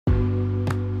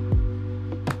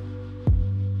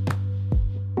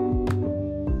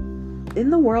in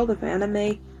the world of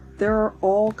anime, there are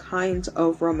all kinds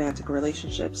of romantic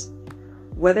relationships.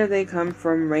 Whether they come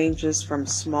from ranges from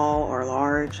small or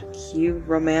large, cute,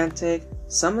 romantic,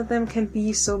 some of them can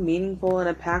be so meaningful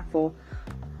and impactful.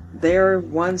 They are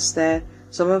ones that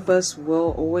some of us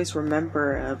will always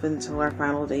remember up until our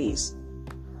final days.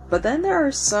 But then there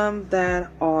are some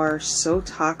that are so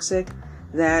toxic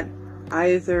that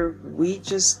either we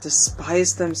just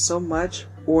despise them so much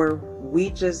or we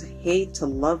just hate to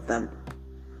love them.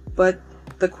 But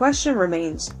the question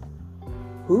remains,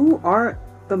 who are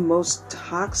the most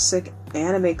toxic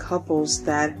anime couples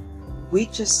that we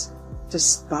just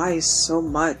despise so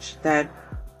much that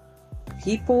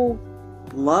people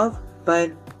love,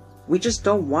 but we just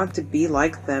don't want to be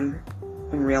like them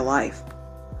in real life?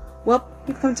 Well,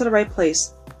 you've come to the right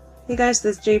place. Hey guys,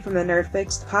 this is Jay from the Nerd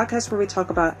Fix, the podcast where we talk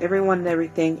about everyone and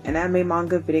everything in anime,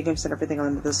 manga, video games, and everything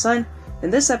under the sun. In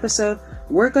this episode,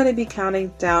 we're going to be counting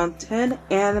down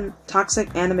 10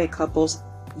 toxic anime couples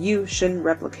you shouldn't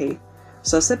replicate.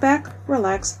 So sit back,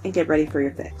 relax, and get ready for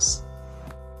your fix.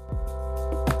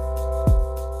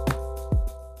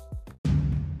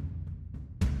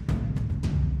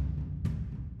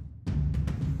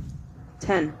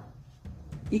 (10)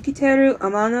 Yukiteru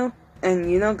Amano and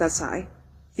Yuno Gasai,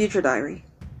 Future Diary.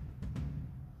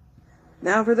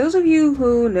 Now, for those of you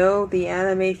who know the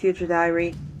anime Future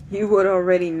Diary, you would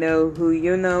already know who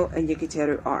Yuno and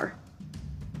Yukiteru are.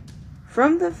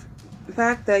 From the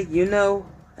fact that Yuno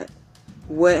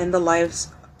would end the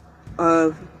lives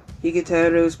of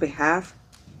Yukiteru's behalf,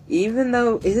 even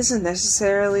though it isn't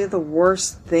necessarily the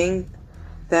worst thing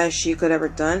that she could ever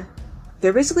done,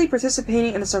 they're basically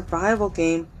participating in a survival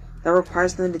game that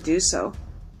requires them to do so.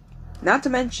 Not to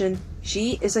mention,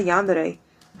 she is a yandere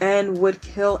and would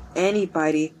kill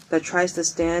anybody that tries to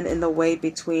stand in the way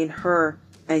between her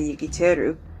and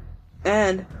Yukiteru,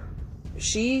 and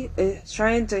she is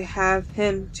trying to have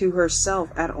him to herself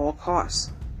at all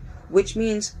costs, which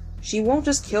means she won't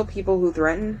just kill people who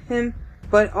threaten him,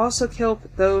 but also kill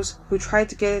those who try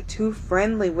to get too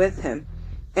friendly with him,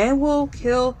 and will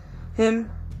kill him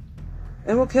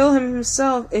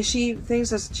himself if she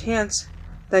thinks there's a chance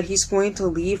that he's going to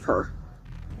leave her.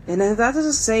 And if that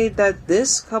doesn't say that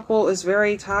this couple is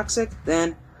very toxic,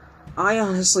 then I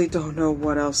honestly don't know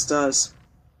what else does.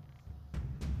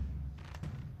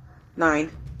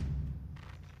 9.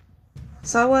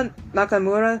 Sawa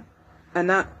Nakamura and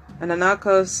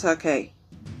Nanako Sake.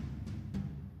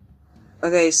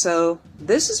 Okay, so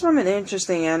this is from an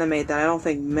interesting anime that I don't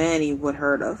think many would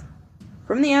heard of.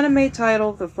 From the anime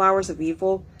title, The Flowers of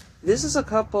Evil, this is a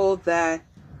couple that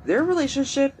their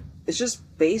relationship is just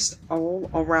based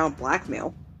all around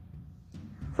blackmail.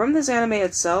 From this anime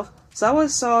itself, Sawa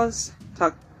saws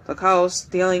Takao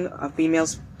stealing a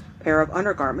female's pair of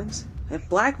undergarments and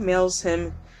blackmails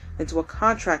him into a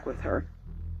contract with her.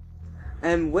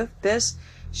 And with this,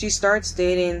 she starts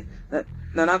dating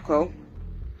Nanako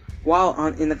while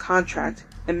in the contract,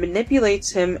 and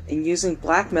manipulates him in using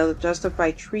blackmail to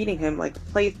justify treating him like a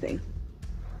plaything,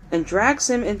 and drags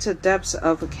him into depths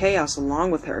of chaos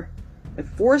along with her, and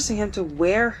forcing him to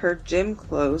wear her gym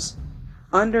clothes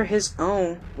under his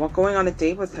own while going on a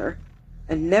date with her,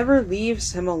 and never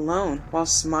leaves him alone while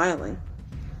smiling.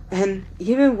 And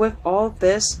even with all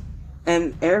this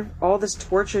and all this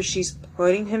torture she's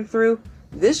putting him through,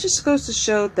 this just goes to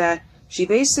show that she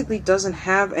basically doesn't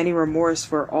have any remorse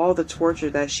for all the torture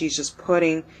that she's just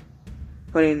putting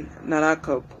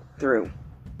Nanako through.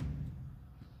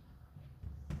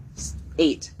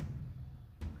 8.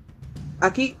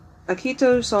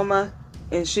 Akito Soma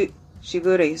and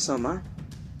Shigure Soma,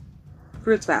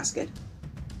 Fruits Basket.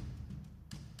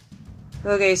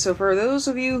 Okay, so for those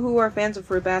of you who are fans of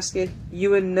Fruit Basket, you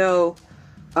would know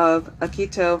of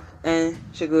Akito and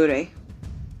Shigure.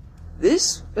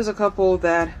 This is a couple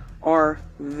that are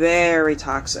very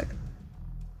toxic.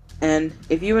 And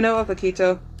if you know of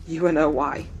Akito, you would know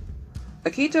why.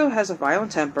 Akito has a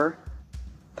violent temper,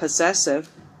 possessive,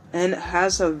 and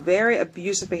has a very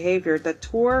abusive behavior that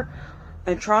tore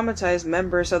and traumatized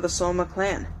members of the Soma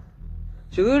clan.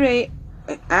 Shigure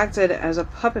acted as a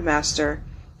puppet master,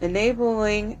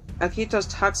 enabling Akito's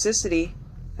toxicity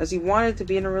as he wanted to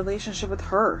be in a relationship with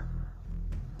her.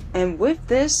 And with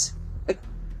this,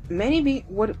 many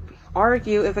would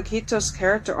argue if Akito's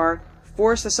character arc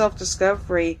forced the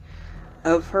self-discovery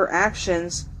of her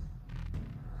actions,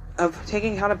 of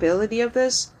taking accountability of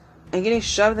this, and getting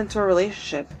shoved into a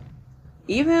relationship.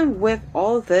 Even with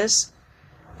all of this,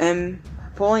 and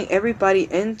pulling everybody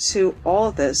into all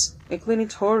of this, including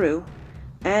Toru,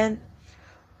 and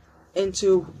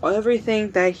into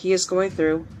everything that he is going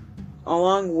through,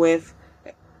 along with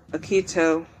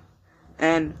Akito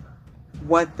and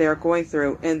what they're going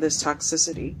through in this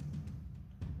toxicity.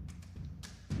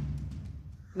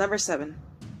 Number 7.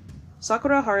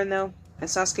 Sakura Haruno and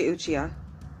Sasuke Uchiha,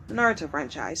 the Naruto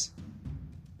franchise.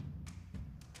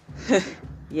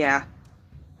 Yeah,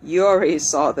 you already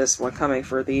saw this one coming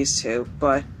for these two,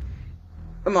 but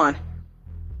come on.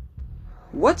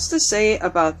 What's to say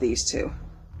about these two?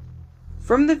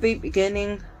 From the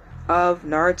beginning of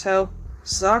Naruto,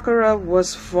 Sakura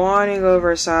was fawning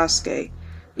over Sasuke,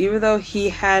 even though he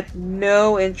had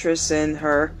no interest in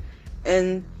her,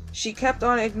 and she kept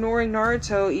on ignoring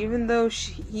Naruto even though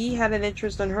he had an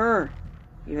interest in her,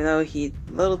 even though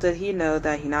little did he know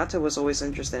that Hinata was always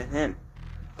interested in him.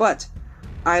 But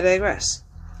I digress.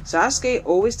 Sasuke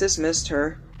always dismissed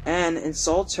her and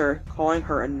insults her, calling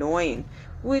her annoying,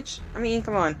 which, I mean,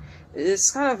 come on,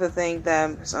 it's kind of a thing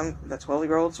that some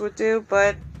 12-year-olds would do,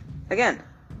 but again,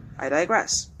 I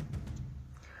digress.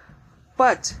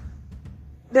 But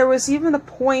there was even a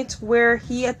point where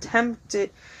he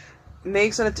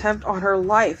makes an attempt on her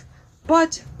life,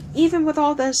 but even with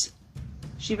all this,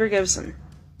 she forgives him.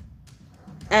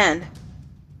 And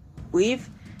with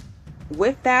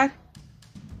that,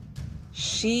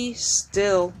 she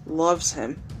still loves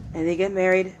him, and they get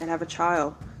married and have a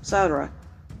child, etc.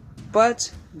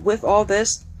 But with all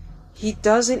this, he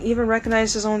doesn't even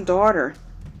recognize his own daughter.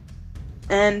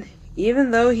 And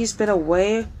even though he's been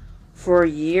away for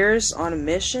years on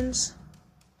missions,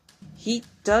 he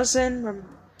doesn't,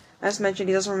 as mentioned,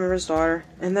 he doesn't remember his daughter,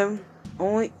 and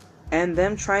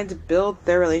them trying to build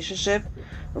their relationship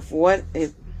of what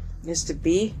it is to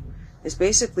be is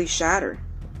basically shattered.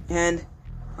 And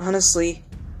honestly,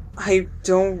 I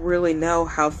don't really know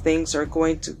how things are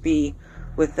going to be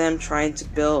with them trying to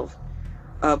build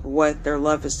up what their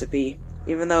love is to be,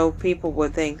 even though people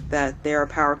would think that they're a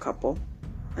power couple.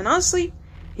 And honestly,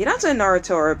 Hinata and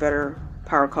Naruto are a better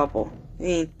power couple. I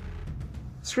mean,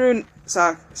 screw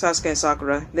Sasuke and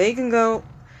Sakura. They can go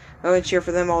and cheer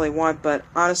for them all they want, but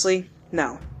honestly,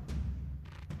 no.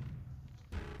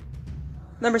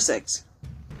 Number 6.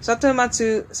 Sato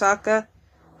Matsusaka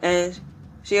and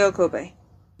Shio Kobe.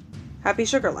 Happy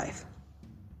Sugar Life.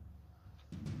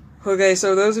 Okay,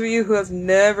 so those of you who have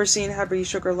never seen Happy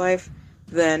Sugar Life,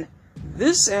 then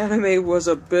this anime was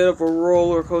a bit of a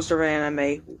roller coaster of an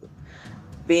anime,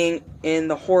 being in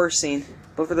the horror scene.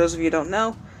 But for those of you who don't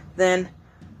know, then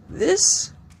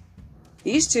these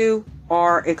two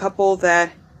are a couple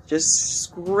that just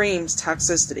screams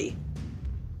toxicity.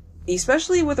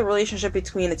 Especially with the relationship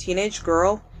between a teenage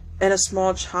girl and a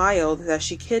small child that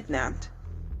she kidnapped.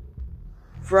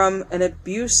 From an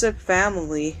abusive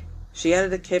family, she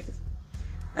ended up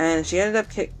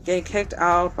getting kicked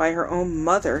out by her own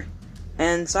mother,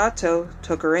 and Sato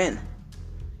took her in.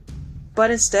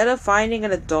 But instead of finding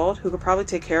an adult who could probably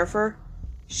take care of her,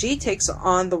 she takes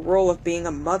on the role of being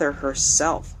a mother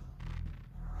herself.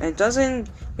 And doesn't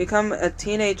become a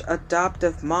teenage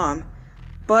adoptive mom,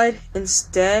 but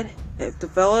instead it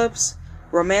develops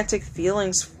romantic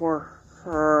feelings for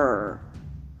her.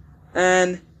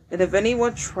 And if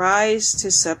anyone tries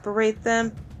to separate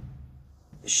them,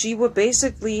 she would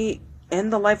basically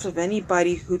end the life of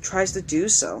anybody who tries to do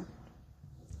so.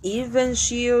 Even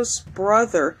Shio's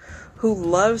brother, who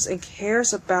loves and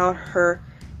cares about her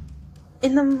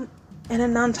in a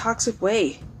non-toxic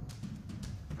way.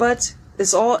 But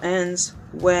this all ends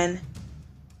when,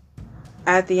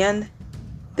 at the end,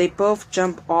 they both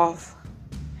jump off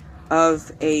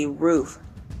of a roof.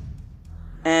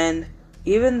 And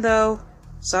even though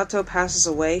Sato passes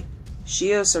away,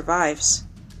 Shio survives.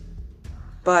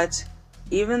 But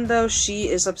even though she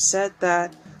is upset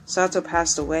that Sato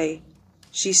passed away,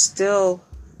 she still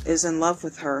is in love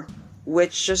with her,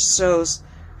 which just shows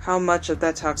how much of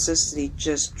that toxicity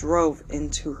just drove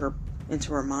into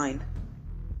her mind.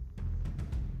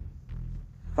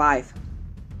 5.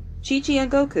 Chi-Chi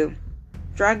and Goku,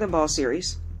 Dragon Ball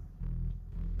series.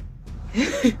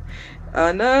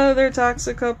 Another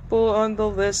toxic couple on the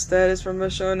list that is from a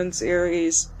shonen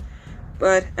series.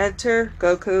 But enter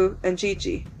Goku and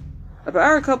Chi-Chi. A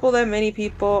power couple that many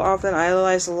people often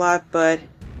idolize a lot, but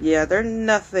yeah, they're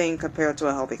nothing compared to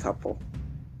a healthy couple.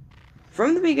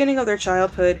 From the beginning of their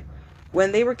childhood,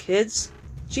 when they were kids,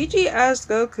 Chi-Chi asked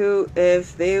Goku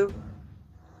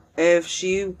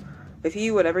if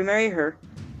he would ever marry her,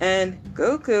 and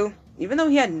Goku, even though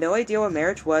he had no idea what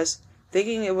marriage was,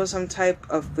 thinking it was some type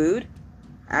of food,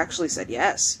 actually said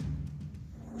yes.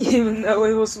 Even though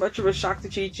it was much of a shock to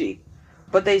Chi-Chi.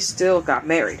 But they still got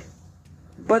married.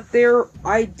 But their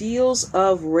ideals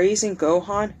of raising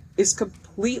Gohan is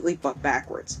completely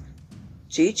backwards.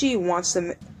 Chi-Chi wants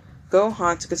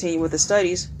Gohan to continue with his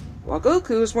studies, while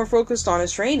Goku is more focused on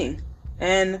his training.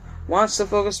 and wants to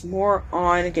focus more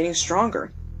on getting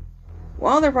stronger.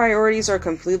 While their priorities are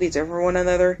completely different from one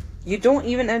another, you don't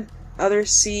even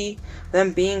see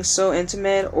them being so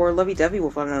intimate or lovey-dovey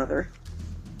with one another.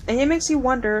 And it makes you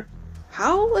wonder,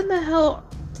 how in the hell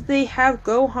did they have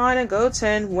Gohan and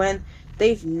Goten when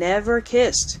they've never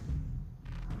kissed?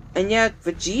 And yet,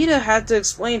 Vegeta had to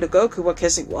explain to Goku what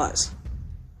kissing was.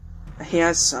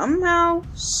 Yet somehow,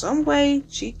 someway,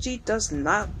 Chi-Chi does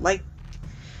not like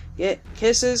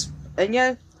kisses, and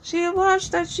yet she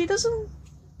acknowledged that she doesn't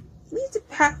need to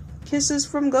have kisses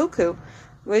from Goku.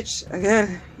 Which,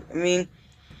 again, I mean,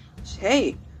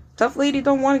 hey, tough lady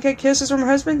don't want to get kisses from her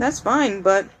husband, that's fine,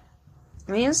 but,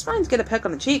 I mean, it's fine to get a peck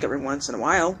on the cheek every once in a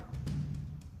while.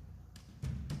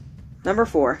 Number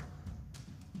 4.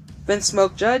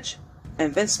 Vinsmoke Judge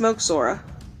and Vinsmoke Sora.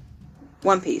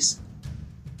 One Piece.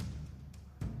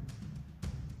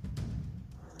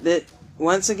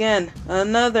 Once again,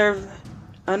 another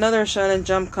Shonen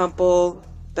Jump couple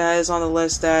that is on the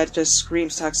list that just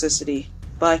screams toxicity.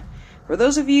 But for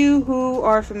those of you who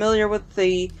are familiar with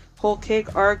the Whole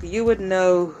Cake arc, you would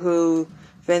know who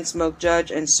Vinsmoke Judge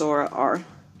and Sora are.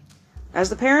 As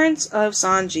the parents of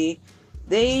Sanji,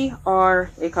 they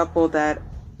are a couple that,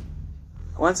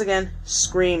 once again,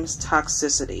 screams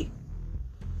toxicity.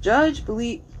 Judge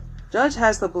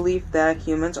has the belief that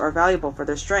humans are valuable for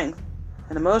their strength,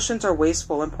 and emotions are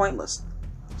wasteful and pointless.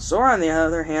 Sora, on the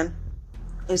other hand,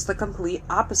 is the complete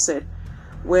opposite,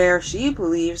 where she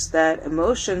believes that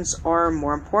emotions are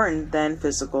more important than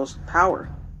physical power.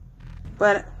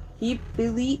 But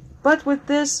with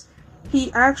this,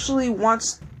 he actually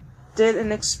did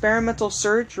an experimental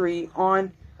surgery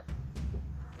on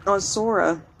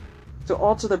Sora to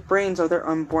alter the brains of their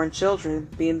unborn children,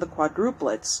 being the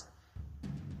quadruplets.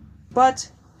 But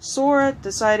Sora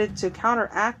decided to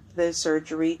counteract this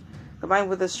surgery, combined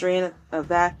with a strain of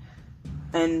that,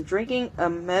 and drinking a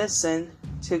medicine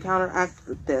to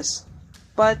counteract this,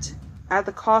 but at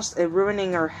the cost of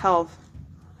ruining her health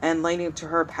and leading to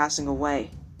her passing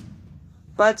away.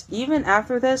 But even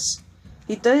after this,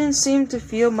 he didn't seem to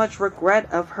feel much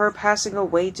regret of her passing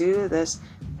away due to this,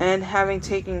 and having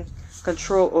taken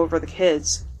control over the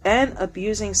kids, and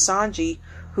abusing Sanji,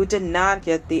 who did not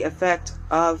get the effect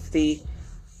of the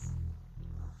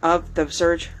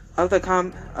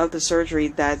surgery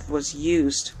that was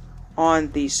used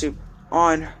on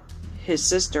his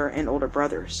sister and older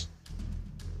brothers.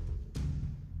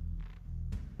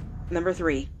 Number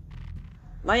 3.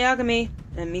 Light Yagami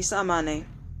and Misa Amane.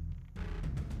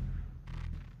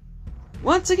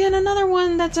 Once again, another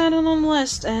one that's added on the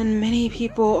list, and many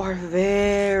people are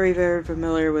very, very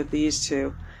familiar with these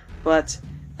two. But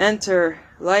enter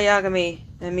Light Yagami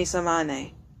and Misa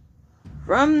Amane.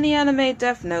 From the anime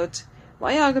Death Note,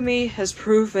 Light Yagami has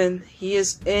proven he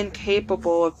is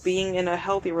incapable of being in a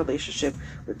healthy relationship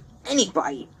with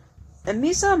anybody. And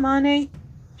Misa Amane,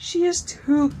 she is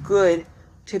too good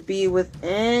to be with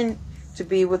Light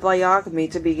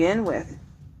Yagami to begin with.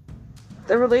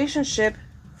 The relationship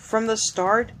from the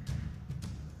start,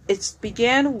 it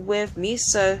began with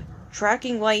Misa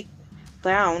tracking Light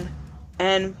down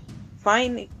and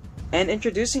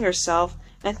introducing herself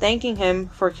and thanking him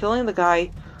for killing the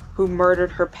guy who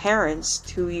murdered her parents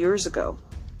 2 years ago.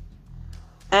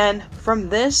 And from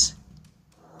this,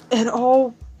 it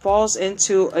all falls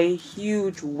into a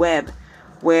huge web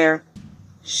where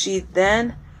she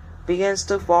then begins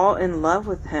to fall in love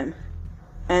with him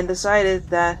and decided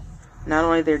that not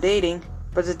only they're dating,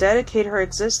 but to dedicate her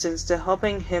existence to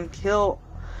helping him kill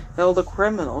all the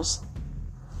criminals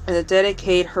and to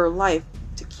dedicate her life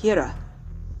to Kira.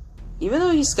 Even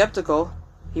though he's skeptical,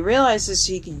 he realizes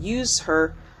he can use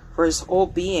her for his whole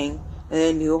being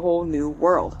in a whole new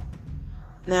world.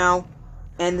 Now,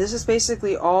 and this is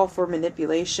basically all for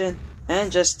manipulation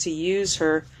and just to use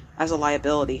her as a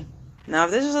liability. Now,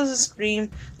 if this doesn't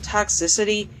scream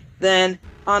toxicity, then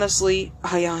I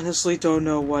honestly don't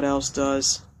know what else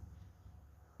does.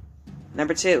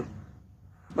 Number 2.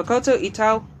 Makoto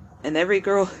Itao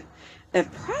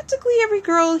and practically every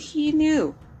girl he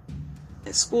knew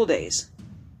in school days.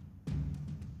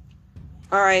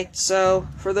 Alright, so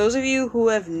for those of you who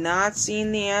have not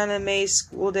seen the anime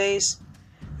School Days,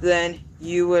 then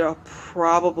you would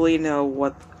probably know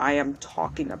what I am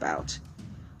talking about.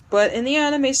 But in the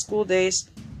anime School Days,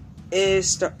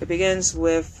 it begins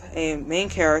with a main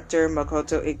character,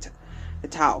 Makoto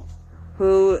Itao,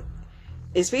 who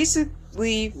is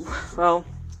basically, well,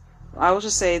 I will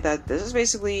just say that this is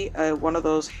basically one of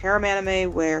those harem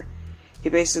anime where he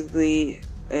basically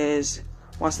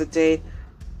wants to date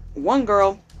one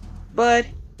girl, but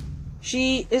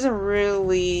she isn't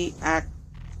really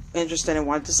interested in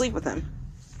wanting to sleep with him.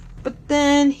 But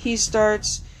then he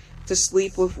starts to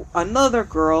sleep with another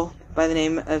girl by the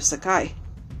name of Sakai.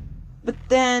 But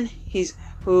then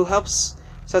who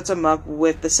sets him up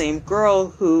with the same girl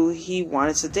who he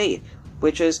wanted to date,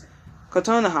 which is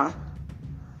Kotonoha.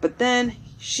 But then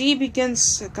she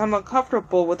begins to become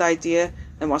uncomfortable with the idea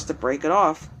and wants to break it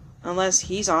off, unless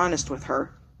he's honest with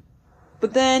her.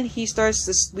 But then he starts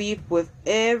to sleep with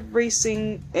every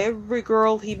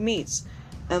girl he meets,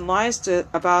 and lies to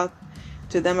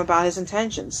them about his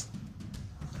intentions.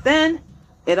 Then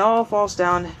it all falls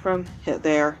down from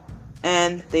there,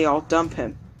 and they all dump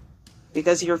him,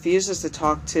 because he refuses to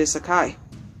talk to Sakai,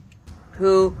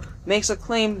 who makes a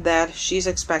claim that she's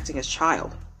expecting a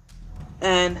child.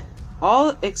 And all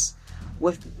except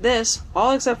for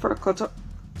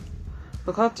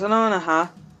Kotonoha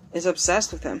is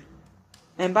obsessed with him.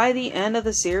 And by the end of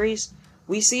the series,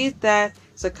 we see that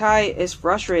Sakai is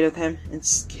frustrated with him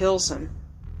and kills him.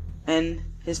 And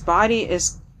his body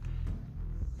is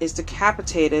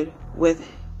decapitated with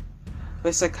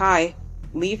Sakai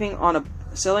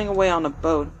sailing away on a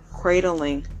boat,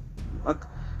 cradling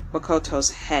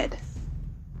Makoto's head.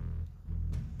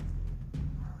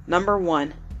 Number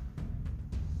 1.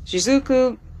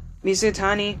 Shizuku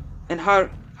Mizutani and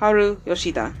Haru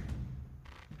Yoshida.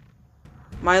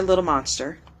 My Little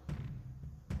Monster.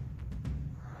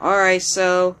 Alright,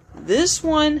 so this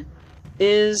one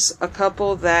is a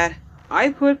couple that I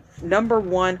put number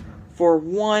 1 for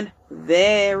one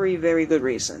very, very good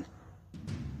reason.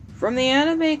 From the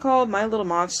anime called My Little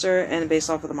Monster and based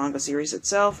off of the manga series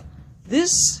itself,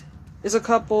 this is a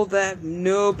couple that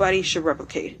nobody should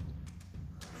replicate.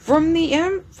 From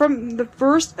the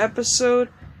first episode,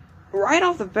 right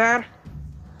off the bat,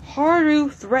 Haru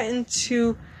threatened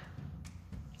to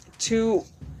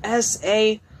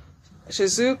S.A.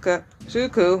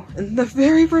 Shizuku in the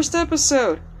very first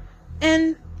episode.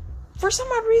 And for some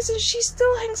odd reason, she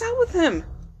still hangs out with him.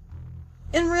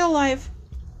 In real life,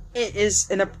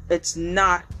 it's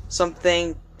not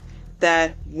something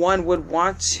that one would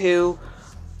want to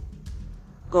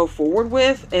go forward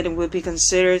with, and it would be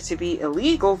considered to be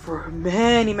illegal for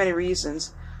many, many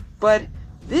reasons. But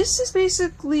this is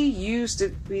basically used to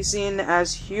be seen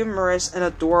as humorous and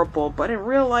adorable, but in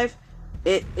real life,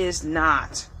 it is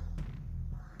not.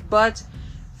 But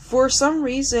for some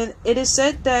reason, it is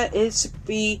said that it's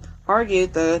be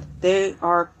argued that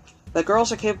the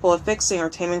girls are capable of fixing or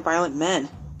taming violent men.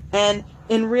 And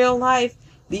in real life,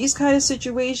 these kind of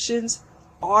situations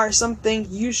are something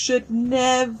you should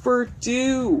never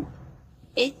do.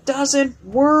 It doesn't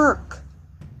work.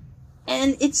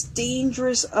 And it's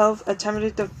dangerous of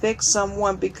attempting to fix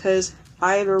someone because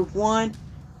either 1,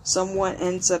 someone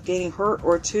ends up getting hurt,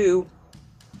 or 2,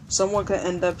 someone could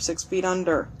end up 6 feet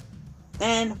under.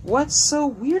 And what's so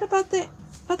weird about the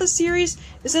series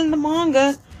is in the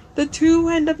manga, the 2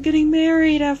 end up getting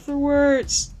married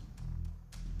afterwards.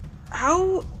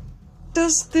 How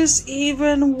does this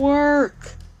even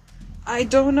work? I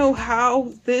don't know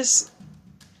how this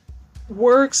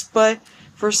works, but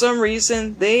for some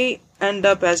reason they end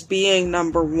up as being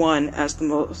number 1 as the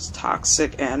most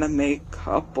toxic anime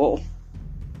couple.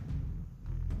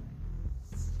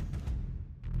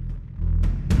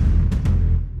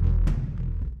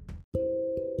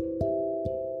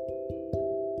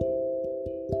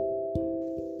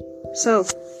 So,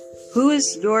 who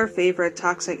is your favorite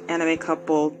toxic anime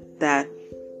couple that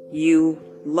you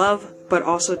love but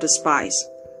also despise?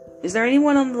 Is there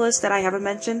anyone on the list that I haven't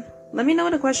mentioned? Let me know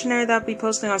in a questionnaire that I'll be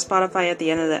posting on Spotify at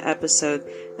the end of the episode.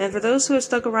 And for those who have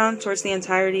stuck around towards the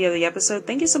entirety of the episode,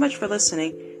 thank you so much for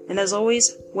listening. And as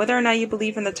always, whether or not you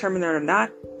believe in the Terminator or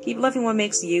not, keep loving what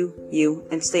makes you, you,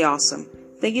 and stay awesome.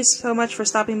 Thank you so much for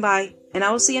stopping by, and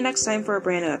I will see you next time for a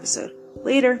brand new episode.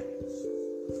 Later!